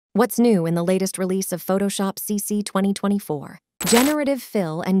What's new in the latest release of Photoshop CC 2024? Generative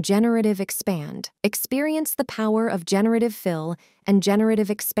Fill and Generative Expand. Experience the power of Generative Fill and Generative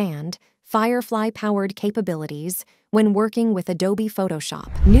Expand, Firefly-powered capabilities when working with Adobe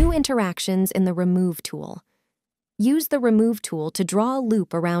Photoshop. New interactions in the Remove tool. Use the Remove tool to draw a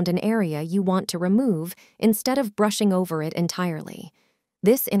loop around an area you want to remove instead of brushing over it entirely.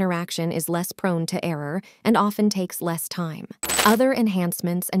 This interaction is less prone to error and often takes less time. Other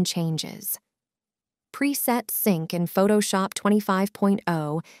enhancements and changes. Preset Sync in Photoshop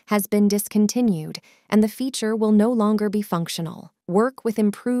 25.0 has been discontinued, and the feature will no longer be functional. Work with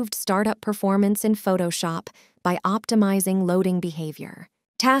improved startup performance in Photoshop by optimizing loading behavior.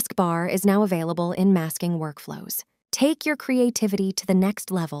 Taskbar is now available in masking workflows. Take your creativity to the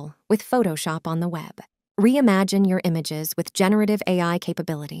next level with Photoshop on the web. Reimagine your images with generative AI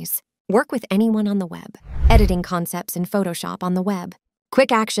capabilities. Work with anyone on the web. Editing concepts in Photoshop on the web.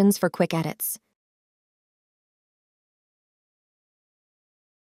 Quick actions for quick edits.